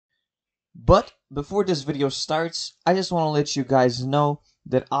But before this video starts, I just want to let you guys know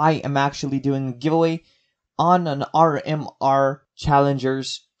that I am actually doing a giveaway on an RMR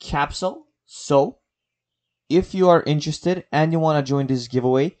Challengers capsule. So, if you are interested and you want to join this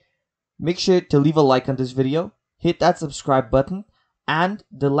giveaway, make sure to leave a like on this video, hit that subscribe button, and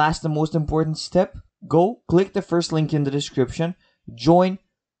the last and most important step, go click the first link in the description, join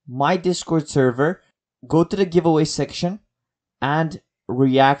my Discord server, go to the giveaway section, and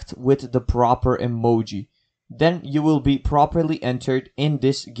react with the proper emoji. Then you will be properly entered in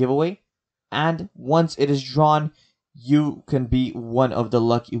this giveaway, and once it is drawn, you can be one of the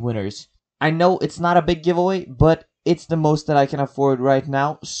lucky winners. I know it's not a big giveaway, but it's the most that I can afford right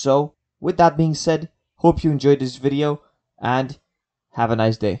now. So with that being said, hope you enjoyed this video and have a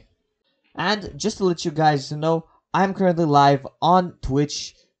nice day. And just to let you guys know, I'm currently live on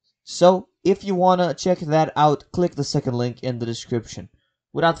Twitch, so if you wanna check that out, click the second link in the description.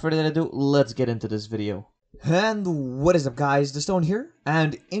 Without further ado, let's get into this video. And what is up guys, The Stone here,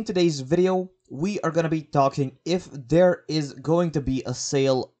 and in today's video, we are gonna be talking if there is going to be a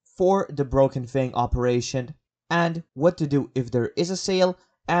sale for the Broken Fang operation, and what to do if there is a sale,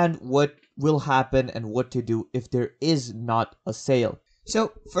 and what will happen and what to do if there is not a sale.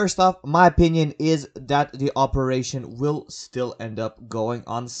 So, first off, my opinion is that the operation will still end up going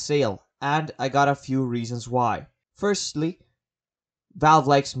on sale, and I got a few reasons why. Firstly, Valve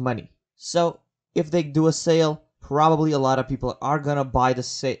likes money. So, if they do a sale, probably a lot of people are gonna buy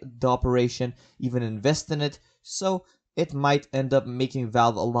the operation, even invest in it, so it might end up making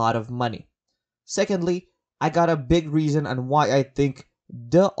Valve a lot of money. Secondly, I got a big reason on why I think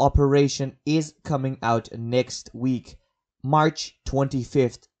the operation is coming out next week, March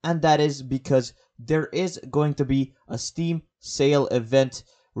 25th, and that is because there is going to be a Steam sale event.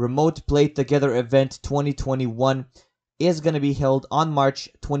 Remote Play Together event 2021 is going to be held on March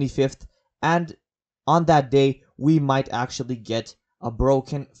 25th, and on that day we might actually get a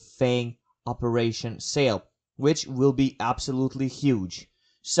Broken Fang operation sale, which will be absolutely huge.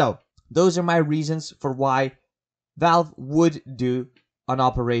 So those are my reasons for why Valve would do an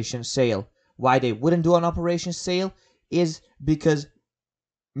operation sale. Why they wouldn't do an operation sale is because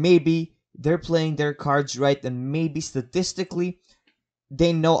maybe they're playing their cards right, and maybe statistically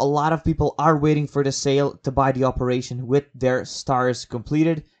they know a lot of people are waiting for the sale to buy the operation with their stars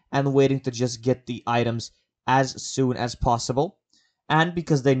completed and waiting to just get the items as soon as possible. And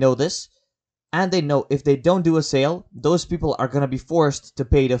because they know this, and they know if they don't do a sale, those people are going to be forced to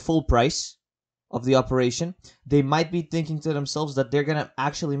pay the full price of the operation. They might be thinking to themselves that they're going to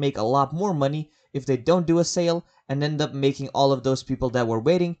actually make a lot more money if they don't do a sale and end up making all of those people that were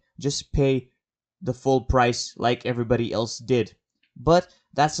waiting just pay the full price like everybody else did. But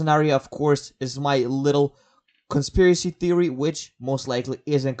that scenario, of course, is my little conspiracy theory, which most likely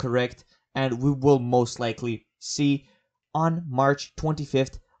isn't correct, and we will most likely see on March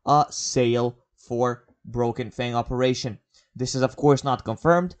 25th a sale for Broken Fang operation. This is of course not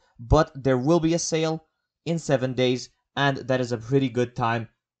confirmed, but there will be a sale in 7 days, and that is a pretty good time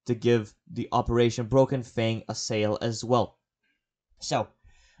to give the Operation Broken Fang a sale as well. So,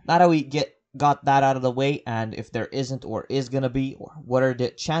 now that we got that out of the way, and if there isn't or is gonna be, or what are the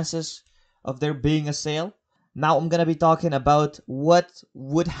chances of there being a sale, now I'm gonna be talking about what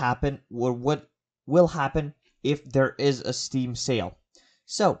would happen or what will happen if there is a Steam sale.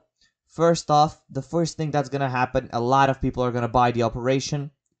 So, first off, the first thing that's gonna happen, a lot of people are gonna buy the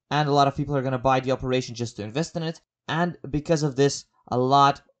operation, and a lot of people are gonna buy the operation just to invest in it, and because of this, a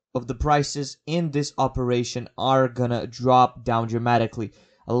lot of the prices in this operation are gonna drop down dramatically.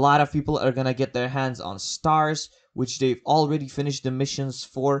 A lot of people are gonna get their hands on stars, which they've already finished the missions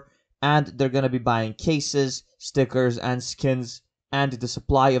for, and they're gonna be buying cases, stickers, and skins, and the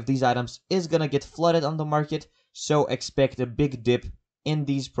supply of these items is gonna get flooded on the market, so expect a big dip in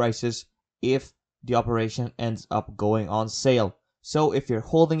these prices if the operation ends up going on sale. So if you're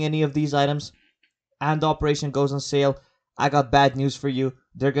holding any of these items and the operation goes on sale, I got bad news for you.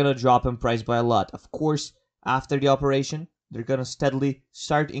 They're gonna drop in price by a lot. Of course, after the operation, they're gonna steadily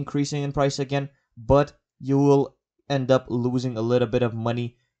start increasing in price again, but you will end up losing a little bit of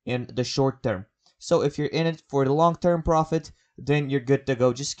money in the short term. So if you're in it for the long-term profit, then you're good to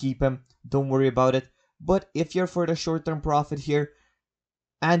go. Just keep them. Don't worry about it. But if you're for the short-term profit here,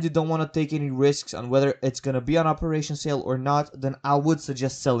 and you don't want to take any risks on whether it's gonna be an operation sale or not, then I would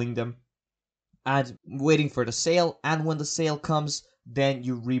suggest selling them and waiting for the sale, and when the sale comes, then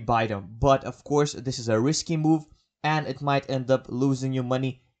you rebuy them. But of course, this is a risky move, and it might end up losing you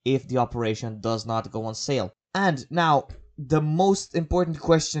money if the operation does not go on sale. And now, the most important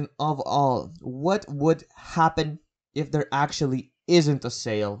question of all, what would happen if there actually isn't a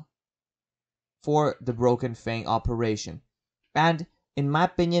sale for the Broken Fang operation. And in my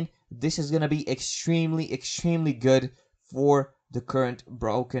opinion, this is going to be extremely good for the current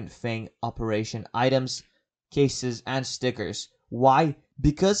Broken Fang operation items, cases, and stickers. Why?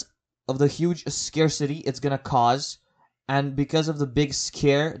 Because of the huge scarcity it's going to cause, and because of the big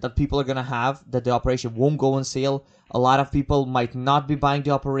scare that people are going to have that the operation won't go on sale. A lot of people might not be buying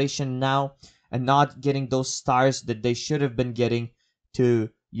the operation now and not getting those stars that they should have been getting to,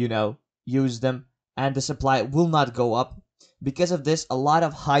 use them, and the supply will not go up. Because of this, a lot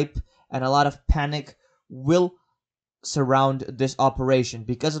of hype and a lot of panic will surround this operation.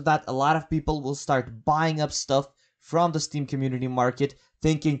 Because of that, a lot of people will start buying up stuff from the Steam community market,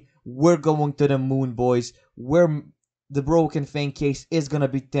 thinking we're going to the moon, boys. The Broken Fang case is gonna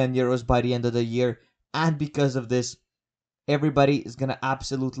be 10 euros by the end of the year, and because of this, everybody is gonna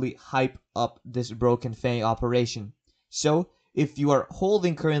absolutely hype up this Broken Fang operation. So, if you are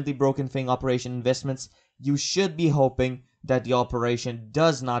holding currently Broken Fang operation investments, you should be hoping that the operation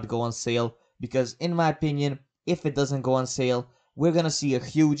does not go on sale, because in my opinion, if it doesn't go on sale, we're gonna see a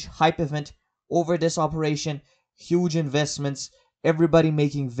huge hype event over this operation, huge investments, everybody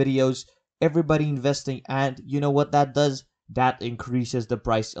making videos, everybody investing, and you know what that does? That increases the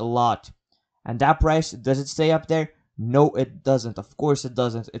price a lot. And that price, does it stay up there? No, it doesn't. Of course it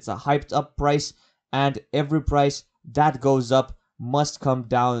doesn't. It's a hyped up price, and every price that goes up must come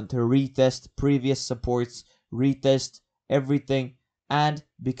down to retest previous supports, retest everything, and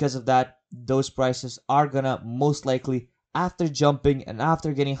because of that, those prices are gonna most likely, after jumping and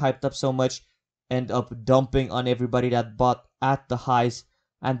after getting hyped up so much, end up dumping on everybody that bought at the highs.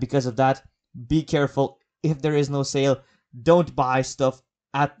 And because of that, be careful. If there is no sale, don't buy stuff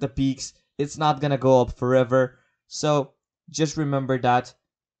at the peaks. It's not gonna go up forever. So just remember that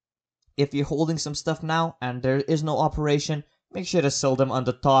if you're holding some stuff now and there is no operation, make sure to sell them on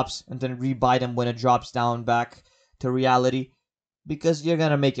the tops and then rebuy them when it drops down back to reality, because you're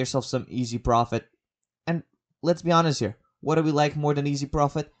gonna make yourself some easy profit. And let's be honest here, what do we like more than easy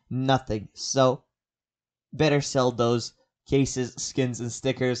profit? Nothing. So better sell those cases, skins, and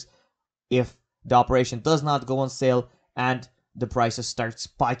stickers if the operation does not go on sale and the prices start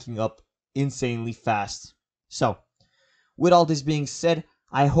spiking up insanely fast. So, with all this being said,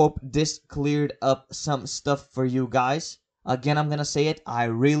 I hope this cleared up some stuff for you guys. Again, I'm gonna say it, I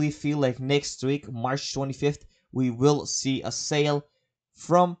really feel like next week, March 25th, we will see a sale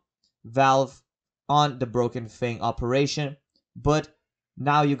from Valve on the Broken Fang operation. But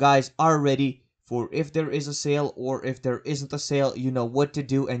now you guys are ready for if there is a sale or if there isn't a sale, you know what to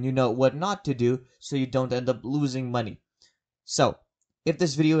do and you know what not to do so you don't end up losing money. So, if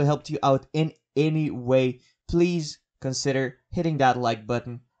this video helped you out in any way, please consider hitting that like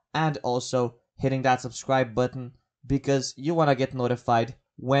button and also hitting that subscribe button, because you want to get notified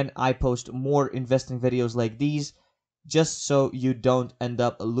when I post more investing videos like these, just so you don't end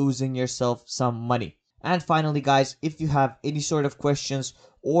up losing yourself some money. And finally guys, if you have any sort of questions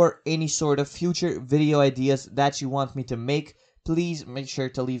or any sort of future video ideas that you want me to make, please make sure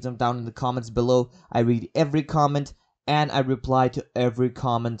to leave them down in the comments below. I read every comment and I reply to every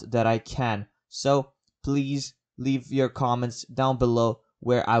comment that I can. So please leave your comments down below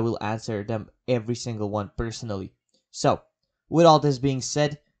where I will answer them, every single one, personally. So with all this being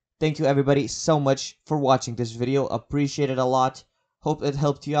said, thank you everybody so much for watching this video. Appreciate it a lot. Hope it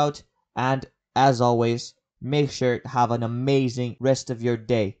helped you out. And as always, make sure to have an amazing rest of your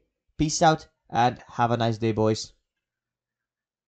day. Peace out and have a nice day, boys.